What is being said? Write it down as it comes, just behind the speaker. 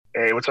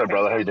Hey, what's up,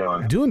 brother? How you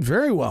doing? Doing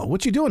very well.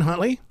 What you doing,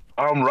 Huntley?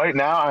 Right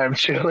now I'm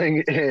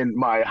chilling in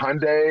my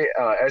Hyundai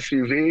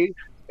SUV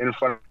in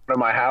front of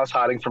my house,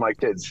 hiding from my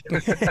kids.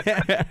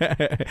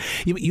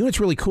 You know what's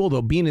really cool,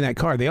 though, being in that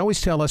car, they always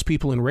tell us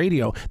people in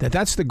radio that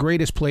that's the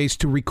greatest place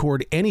to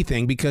record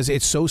anything because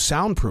it's so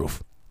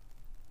soundproof.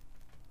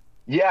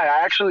 Yeah,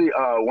 I actually,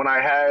 when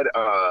I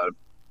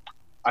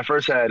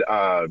first had,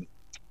 oh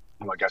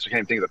my gosh, I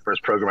can't think of the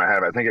first program I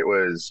had. I think it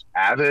was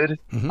Avid.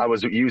 I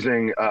was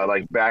using,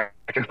 like back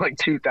in like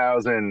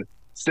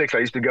 2006, I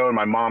used to go in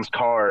my mom's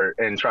car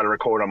and try to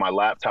record on my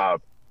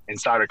laptop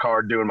inside a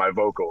car doing my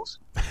vocals.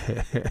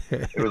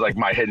 It was like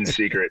my hidden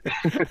secret.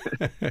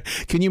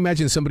 Can you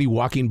imagine somebody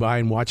walking by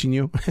and watching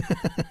you?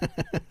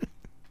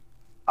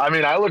 I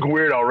mean, I look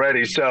weird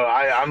already, so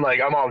I'm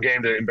all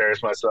game to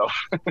embarrass myself.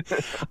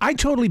 I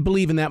totally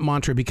believe in that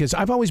mantra because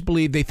I've always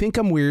believed they think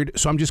I'm weird,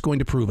 so I'm just going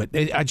to prove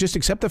it. I just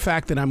accept the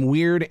fact that I'm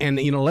weird, and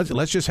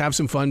let's just have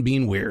some fun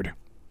being weird.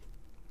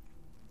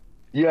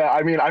 Yeah,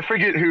 I mean, I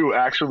forget who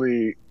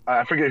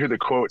the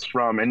quote's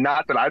from, and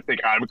not that I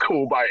think I'm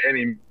cool by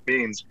any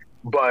means,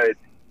 but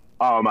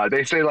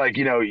they say, like,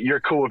 you're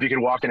cool if you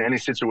can walk into any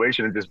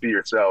situation and just be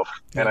yourself.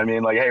 And I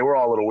mean, like, hey, we're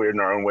all a little weird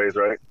in our own ways,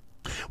 right?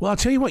 Well, I'll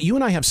tell you what, you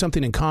and I have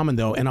something in common,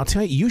 though, and I'll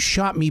tell you, you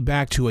shot me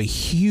back to a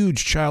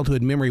huge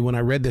childhood memory when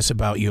I read this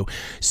about you.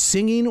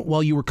 Singing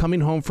while you were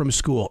coming home from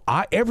school.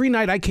 Every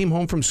night I came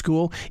home from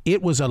school,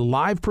 it was a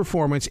live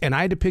performance, and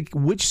I had to pick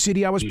which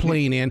city I was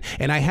playing in,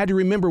 and I had to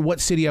remember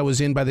what city I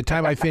was in by the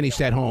time I finished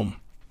at home.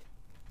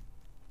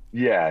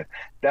 Yeah,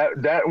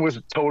 that was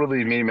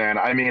totally me, man.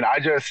 I mean, I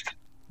just,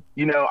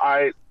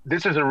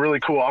 this is a really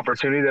cool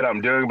opportunity that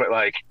I'm doing, but,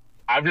 like,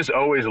 I've just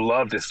always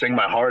loved to sing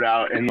my heart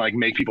out and, like,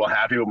 make people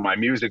happy with my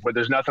music. But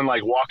there's nothing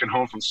like walking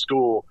home from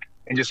school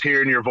and just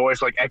hearing your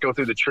voice, like, echo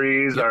through the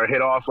trees or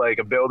hit off, like,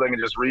 a building and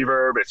just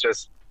reverb.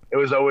 It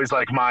was always,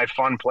 like, my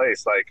fun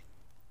place, like,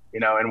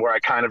 and where I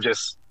kind of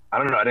just, I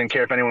don't know, I didn't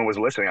care if anyone was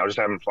listening. I was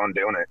just having fun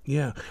doing it.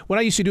 Yeah. What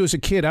I used to do as a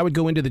kid, I would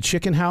go into the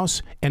chicken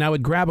house and I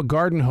would grab a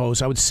garden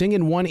hose. I would sing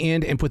in one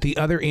end and put the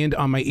other end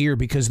on my ear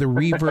because the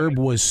reverb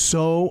was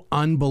so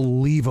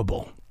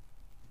unbelievable.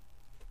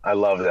 I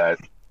love that.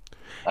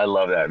 I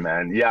love that,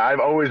 man. Yeah, I've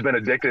always been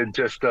addicted.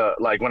 Just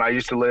like when I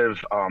used to live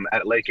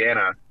at Lake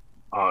Anna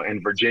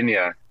in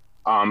Virginia,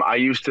 I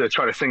used to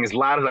try to sing as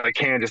loud as I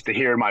can just to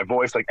hear my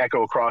voice like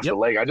echo across the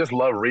lake. I just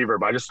love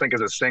reverb. I just think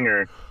as a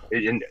singer,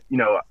 and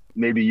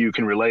maybe you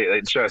can relate.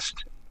 It's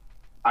just,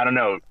 I don't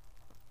know.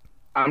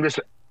 I'm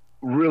just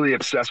really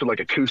obsessed with like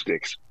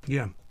acoustics.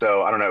 Yeah.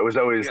 So I don't know. It was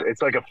always,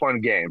 it's like a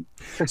fun game.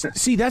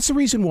 See, that's the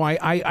reason why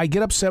I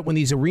get upset when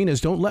these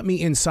arenas don't let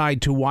me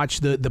inside to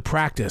watch the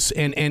practice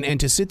and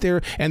to sit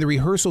there and the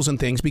rehearsals and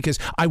things, because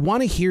I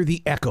want to hear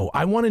the echo.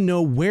 I want to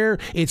know where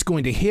it's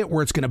going to hit,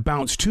 where it's going to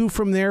bounce to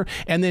from there.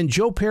 And then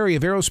Joe Perry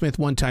of Aerosmith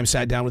one time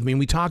sat down with me and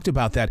we talked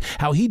about that,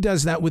 how he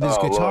does that with his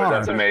guitar. Lord,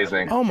 that's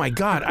amazing. Oh my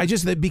God.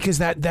 Because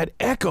that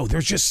echo,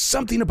 there's just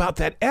something about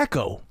that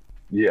echo.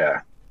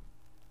 Yeah.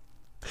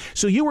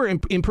 So you were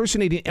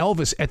impersonating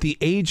Elvis at the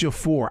age of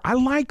 4. I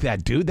like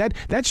that, dude.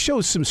 That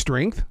shows some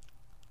strength.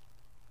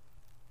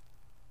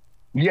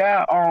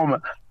 Yeah,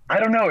 I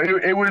don't know.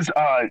 It was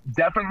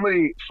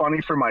definitely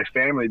funny for my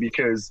family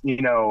because,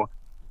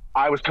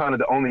 I was kind of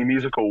the only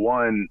musical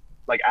one,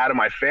 like, out of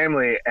my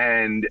family.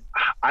 And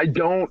I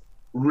don't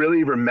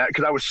really remember,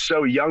 because I was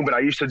so young, but I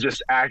used to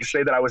just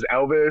say that I was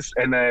Elvis.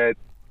 And that,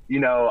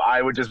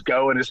 I would just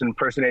go and just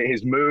impersonate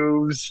his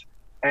moves.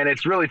 And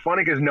it's really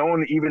funny because no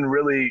one even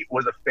really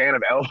was a fan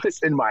of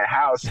Elvis in my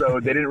house,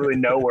 so they didn't really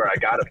know where I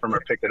got it from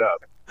or picked it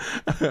up.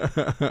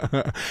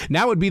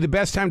 Now would be the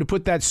best time to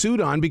put that suit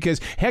on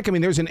because, heck, I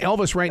mean, there's an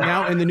Elvis right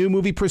now in the new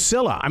movie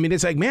Priscilla. I mean,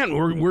 it's like, man,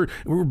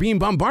 we're being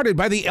bombarded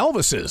by the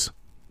Elvises.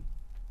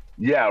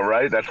 Yeah,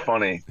 right? That's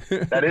funny.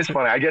 That is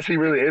funny. I guess he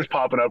really is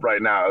popping up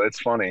right now. It's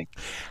funny.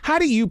 How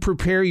do you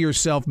prepare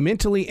yourself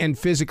mentally and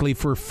physically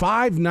for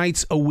 5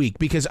 nights a week?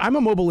 Because I'm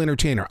a mobile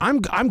entertainer. I'm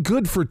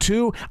good for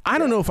 2. I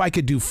don't know if I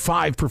could do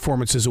 5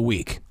 performances a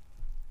week.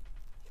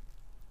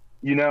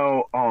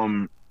 It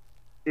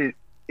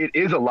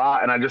is a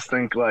lot. And I just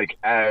think, like,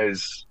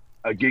 as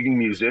a gigging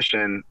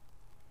musician,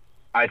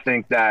 I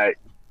think that,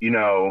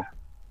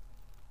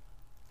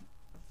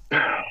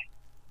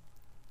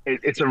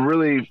 it's a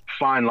really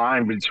fine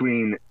line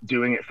between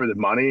doing it for the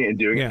money and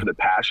doing it for the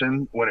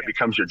passion when it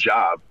becomes your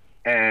job.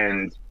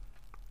 And,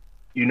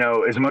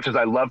 as much as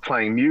I love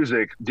playing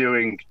music,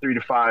 doing 3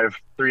 to 5,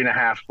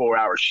 3.5, 4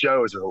 hour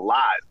shows is a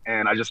lot.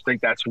 And I just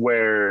think that's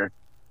where,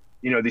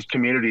 these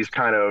communities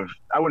kind of,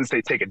 I wouldn't say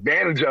take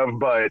advantage of,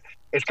 but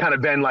it's kind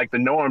of been like the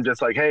norm,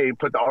 just like, hey,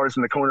 put the artist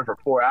in the corner for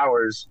 4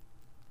 hours.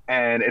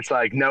 And it's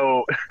like,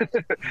 no,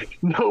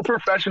 no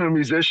professional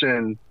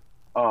musician,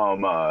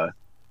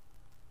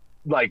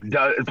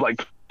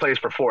 plays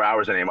for 4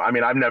 hours anymore. I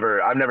mean, I've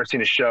never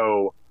seen a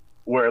show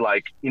where,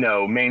 like,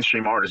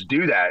 mainstream artists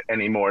do that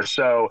anymore.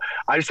 So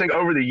I just think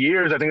over the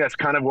years, I think that's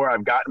kind of where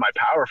I've gotten my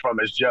power from,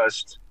 is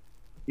just,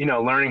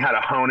 learning how to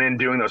hone in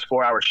doing those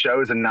 4 hour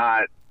shows and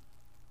not,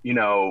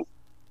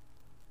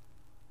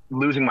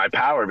 losing my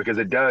power, because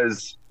it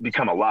does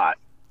become a lot.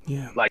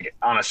 Yeah. Like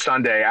on a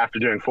Sunday after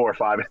doing 4 or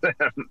 5 of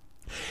them.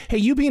 Hey,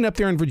 you being up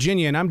there in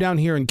Virginia and I'm down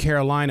here in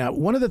Carolina,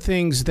 one of the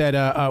things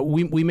that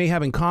we may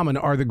have in common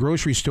are the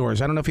grocery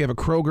stores. I don't know if you have a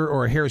Kroger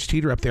or a Harris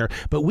Teeter up there,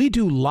 but we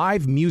do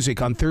live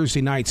music on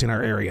Thursday nights in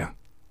our area.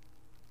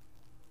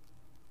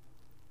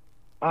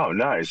 Oh,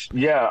 nice.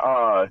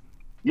 Yeah.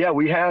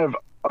 We have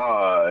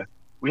a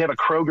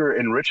Kroger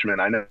in Richmond.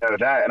 I know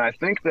that. And I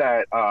think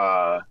that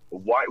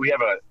we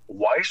have a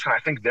Weiss, and I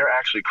think they're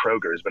actually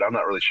Kroger's, but I'm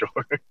not really sure.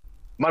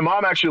 My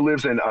mom actually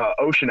lives in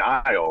Ocean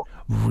Isle.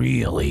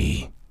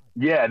 Really?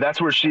 Yeah, that's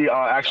where she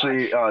that's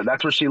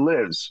where she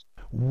lives.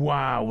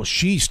 Wow. Well,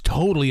 she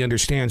totally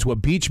understands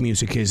what beach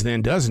music is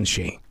then, doesn't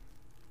she?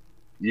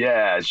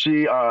 Yeah,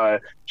 she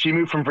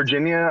moved from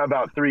Virginia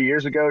about 3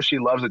 years ago. She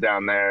loves it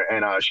down there,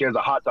 and she has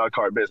a hot dog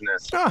cart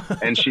business,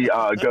 and she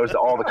goes to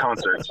all the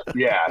concerts.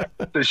 Yeah,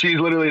 so she's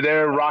literally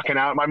there rocking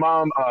out. My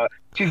mom,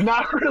 she's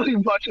not really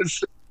much a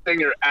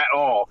singer at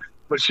all,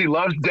 but she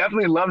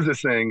definitely loves to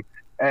sing,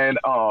 and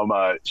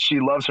she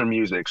loves her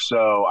music.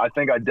 So I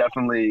think I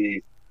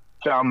definitely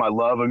found my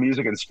love of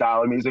music and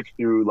style of music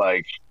through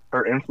like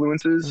her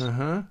influences.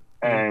 And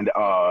and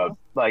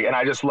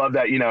I just love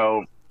that,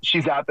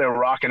 she's out there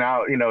rocking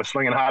out,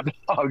 slinging hot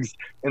dogs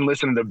and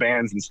listening to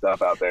bands and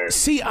stuff out there.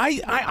 See,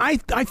 I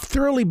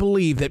thoroughly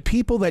believe that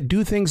people that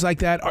do things like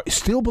that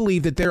still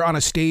believe that they're on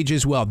a stage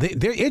as well.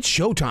 It's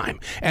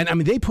showtime. And I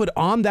mean, they put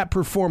on that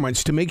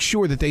performance to make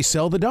sure that they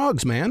sell the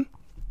dogs, man.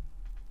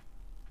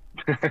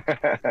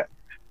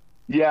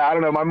 Yeah, I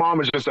don't know. My mom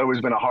has just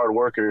always been a hard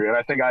worker, and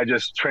I think I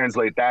just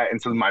translate that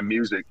into my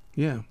music.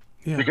 Yeah.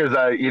 Because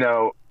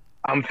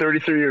I'm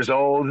 33 years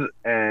old,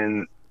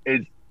 and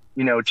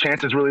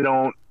chances really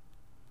don't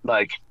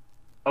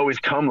always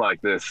come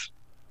like this.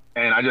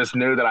 And I just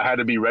knew that I had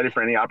to be ready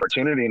for any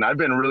opportunity, and I've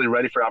been really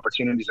ready for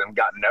opportunities and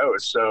gotten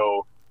no's.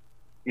 So,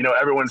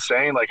 everyone's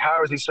saying like,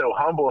 how is he so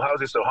humble? How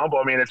is he so humble?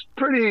 I mean, it's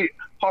pretty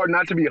hard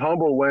not to be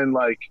humble when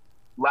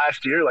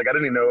last year, I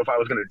didn't even know if I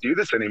was going to do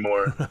this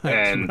anymore.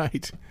 And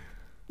right.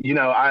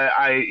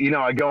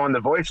 I go on the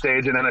voice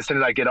stage, and then as soon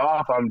as I get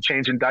off, I'm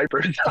changing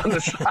diapers on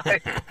the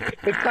side.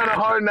 It's kind of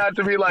hard not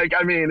to be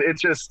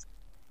it's just,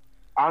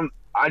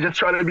 I just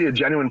try to be a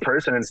genuine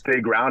person and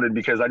stay grounded,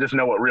 because I just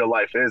know what real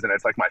life is. And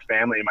it's like my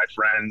family and my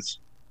friends,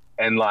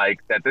 and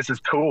that this is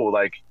cool.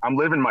 I'm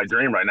living my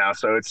dream right now.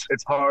 So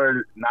it's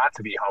hard not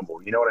to be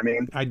humble. You know what I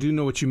mean? I do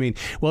know what you mean.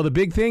 Well, the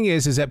big thing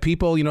is that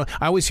people,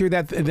 I always hear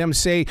them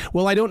say,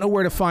 well, I don't know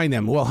where to find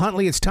them. Well,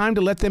 Huntley, it's time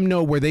to let them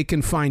know where they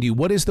can find you.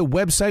 What is the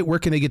website? Where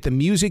can they get the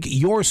music,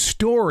 your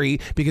story?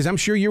 Because I'm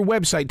sure your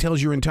website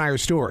tells your entire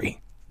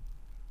story.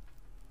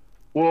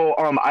 Well,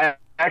 I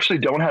actually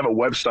don't have a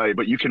website,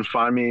 but you can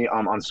find me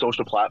on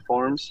social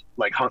platforms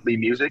like Huntley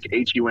Music,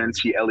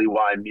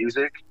 Huntley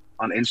Music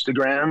on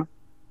Instagram,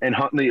 and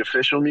Huntley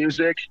Official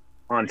Music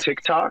on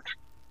TikTok.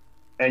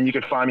 And you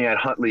can find me at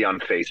Huntley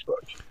on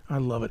Facebook. I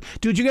love it.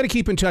 Dude, you got to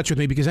keep in touch with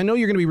me, because I know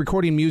you're going to be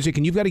recording music,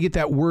 and you've got to get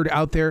that word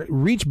out there,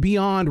 reach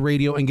beyond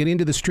radio and get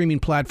into the streaming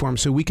platform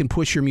so we can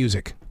push your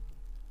music.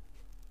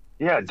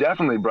 Yeah,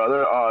 definitely,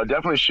 brother.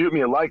 Definitely shoot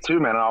me a like too,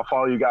 man, and I'll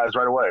follow you guys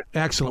right away.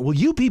 Excellent. Well,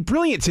 you be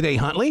brilliant today,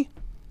 Huntley.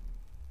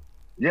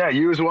 Yeah,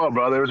 you as well,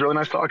 brother. It was really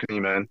nice talking to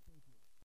you, man.